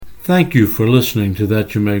Thank you for listening to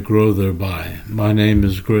That You May Grow Thereby. My name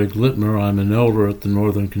is Greg Littmer. I'm an elder at the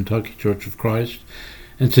Northern Kentucky Church of Christ,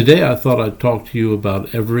 and today I thought I'd talk to you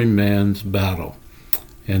about every man's battle.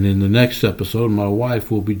 And in the next episode, my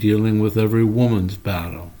wife will be dealing with every woman's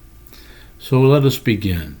battle. So let us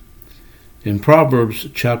begin. In Proverbs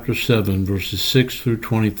chapter 7, verses 6 through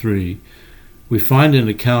 23, we find an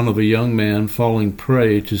account of a young man falling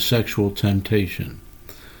prey to sexual temptation.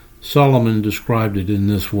 Solomon described it in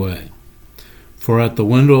this way: "For at the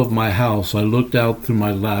window of my house I looked out through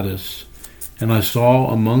my lattice, and I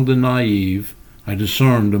saw among the naive, I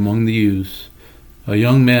discerned among the youths, a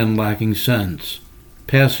young man lacking sense,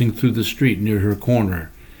 passing through the street near her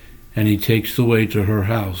corner, and he takes the way to her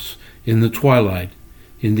house, in the twilight,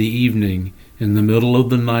 in the evening, in the middle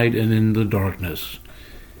of the night, and in the darkness.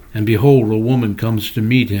 And behold, a woman comes to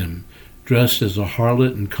meet him, dressed as a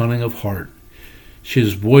harlot and cunning of heart. She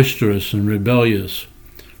is boisterous and rebellious.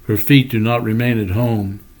 Her feet do not remain at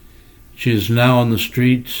home. She is now in the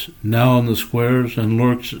streets, now in the squares, and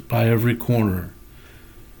lurks by every corner.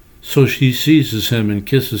 So she seizes him and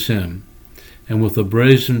kisses him. And with a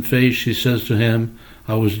brazen face she says to him,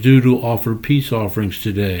 I was due to offer peace offerings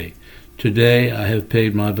today. Today I have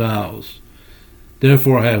paid my vows.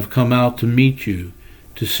 Therefore I have come out to meet you,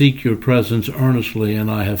 to seek your presence earnestly,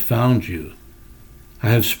 and I have found you. I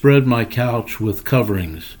have spread my couch with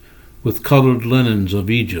coverings, with colored linens of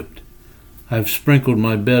Egypt. I have sprinkled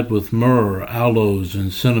my bed with myrrh, aloes,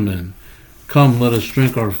 and cinnamon. Come, let us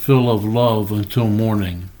drink our fill of love until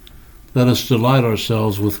morning. Let us delight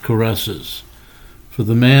ourselves with caresses. For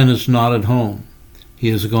the man is not at home. He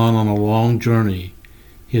has gone on a long journey.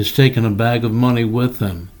 He has taken a bag of money with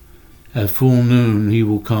him. At full noon he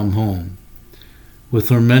will come home. With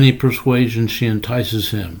her many persuasions she entices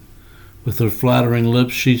him. With her flattering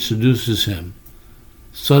lips she seduces him.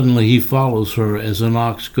 Suddenly he follows her as an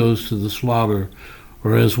ox goes to the slaughter,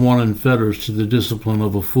 or as one in fetters to the discipline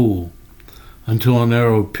of a fool, until an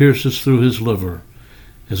arrow pierces through his liver.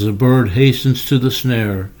 As a bird hastens to the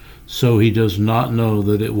snare, so he does not know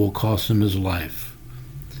that it will cost him his life."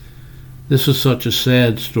 This is such a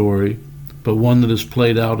sad story, but one that is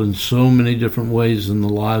played out in so many different ways in the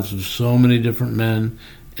lives of so many different men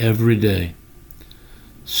every day.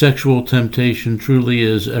 Sexual temptation truly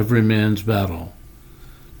is every man's battle.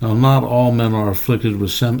 Now, not all men are afflicted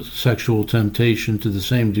with sexual temptation to the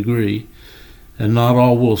same degree, and not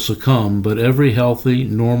all will succumb, but every healthy,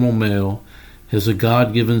 normal male has a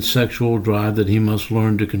God-given sexual drive that he must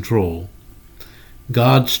learn to control.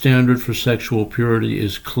 God's standard for sexual purity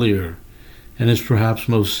is clear, and is perhaps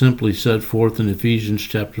most simply set forth in Ephesians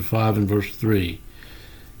chapter 5 and verse 3.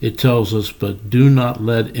 It tells us, "But do not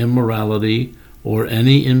let immorality or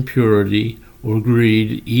any impurity or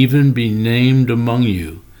greed even be named among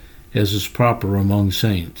you, as is proper among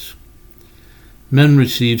saints." Men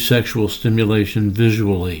receive sexual stimulation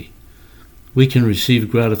visually. We can receive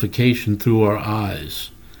gratification through our eyes.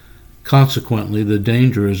 Consequently, the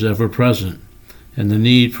danger is ever present, and the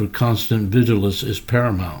need for constant vigilance is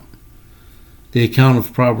paramount. The account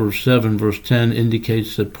of Proverbs 7 verse 10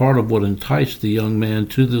 indicates that part of what enticed the young man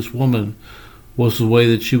to this woman was the way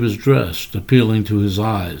that she was dressed, appealing to his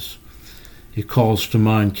eyes. It calls to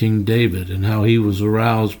mind King David and how he was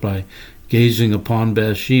aroused by gazing upon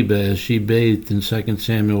Bathsheba as she bathed in 2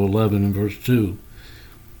 Samuel 11 and verse 2.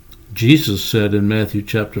 Jesus said in Matthew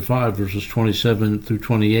chapter 5 verses 27 through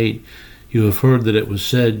 28, "You have heard that it was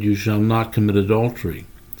said, you shall not commit adultery.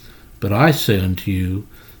 But I say unto you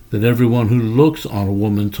that everyone who looks on a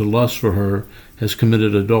woman to lust for her has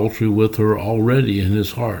committed adultery with her already in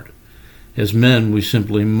his heart." As men, we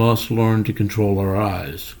simply must learn to control our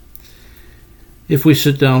eyes. If we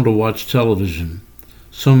sit down to watch television,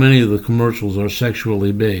 so many of the commercials are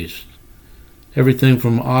sexually based. Everything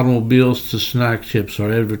from automobiles to snack chips are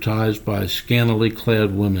advertised by scantily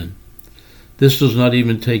clad women. This does not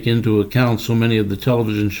even take into account so many of the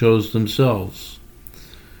television shows themselves.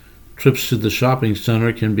 Trips to the shopping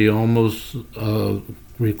center can be almost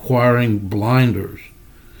requiring blinders.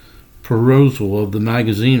 Perusal of the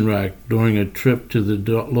magazine rack during a trip to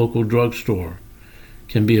the local drugstore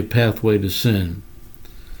can be a pathway to sin.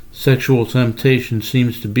 Sexual temptation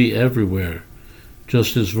seems to be everywhere,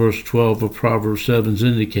 just as verse 12 of Proverbs 7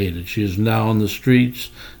 indicated. She is now in the streets,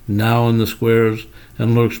 now in the squares,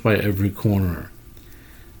 and lurks by every corner.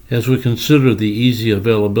 As we consider the easy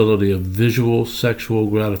availability of visual sexual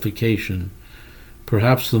gratification,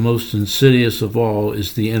 perhaps the most insidious of all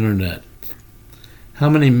is the Internet. How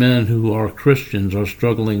many men who are Christians are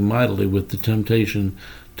struggling mightily with the temptation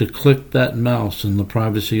to click that mouse in the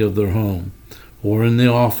privacy of their home, or in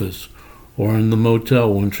the office, or in the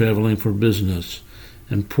motel when traveling for business,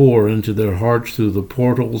 and pour into their hearts through the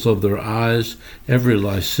portals of their eyes every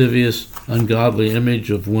lascivious, ungodly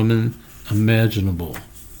image of women imaginable.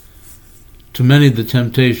 To many, the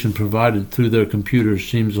temptation provided through their computers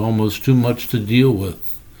seems almost too much to deal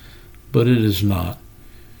with, but it is not.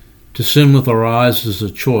 To sin with our eyes is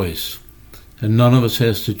a choice, and none of us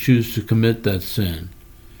has to choose to commit that sin.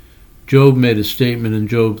 Job made a statement in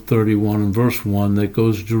Job 31 and verse 1 that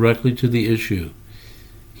goes directly to the issue.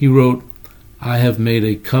 He wrote, "I have made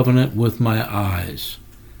a covenant with my eyes.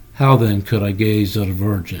 How then could I gaze at a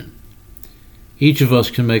virgin?" Each of us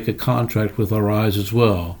can make a contract with our eyes as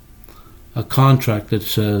well, a contract that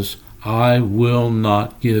says, "I will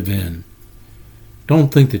not give in."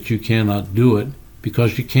 Don't think that you cannot do it,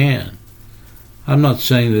 because you can. I'm not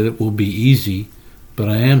saying that it will be easy, but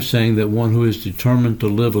I am saying that one who is determined to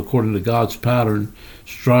live according to God's pattern,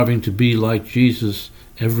 striving to be like Jesus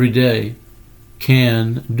every day,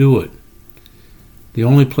 can do it. The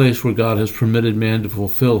only place where God has permitted man to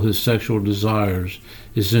fulfill his sexual desires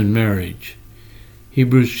is in marriage.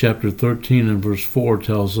 Hebrews chapter 13 and verse 4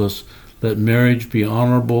 tells us, "Let marriage be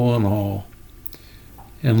honorable in all,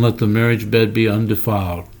 and let the marriage bed be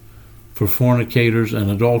undefiled. For fornicators and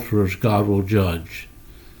adulterers God will judge.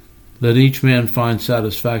 Let each man find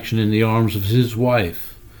satisfaction in the arms of his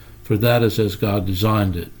wife, for that is as God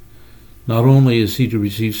designed it." Not only is he to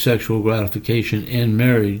receive sexual gratification in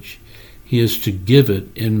marriage, he is to give it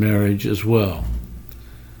in marriage as well.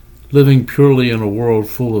 Living purely in a world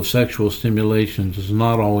full of sexual stimulations is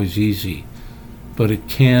not always easy, but it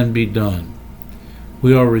can be done.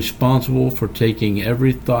 We are responsible for taking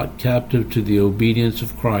every thought captive to the obedience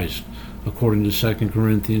of Christ, according to 2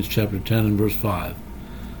 Corinthians chapter 10 and verse 5.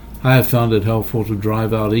 I have found it helpful to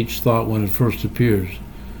drive out each thought when it first appears,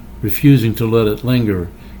 refusing to let it linger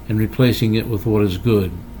and replacing it with what is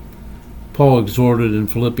good. Paul exhorted in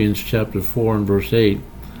Philippians chapter 4 and verse 8,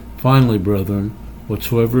 "Finally, brethren,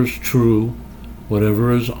 whatsoever is true,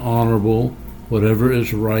 whatever is honorable, whatever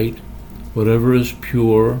is right, whatever is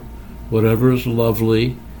pure, whatever is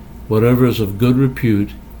lovely, whatever is of good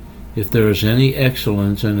repute, if there is any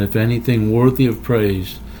excellence and if anything worthy of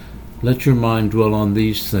praise, let your mind dwell on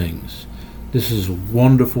these things." This is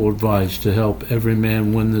wonderful advice to help every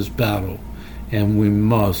man win this battle, and we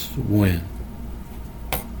must win.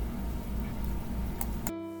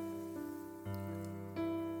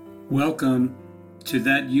 Welcome to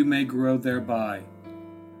That You May Grow Thereby,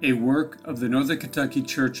 a work of the Northern Kentucky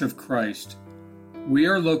Church of Christ. We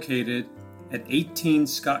are located at 18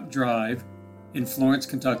 Scott Drive in Florence,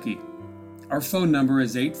 Kentucky. Our phone number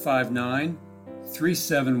is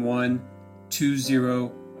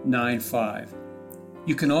 859-371-2095.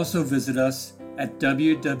 You can also visit us at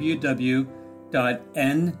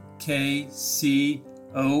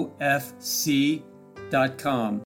www.nkcofc.com.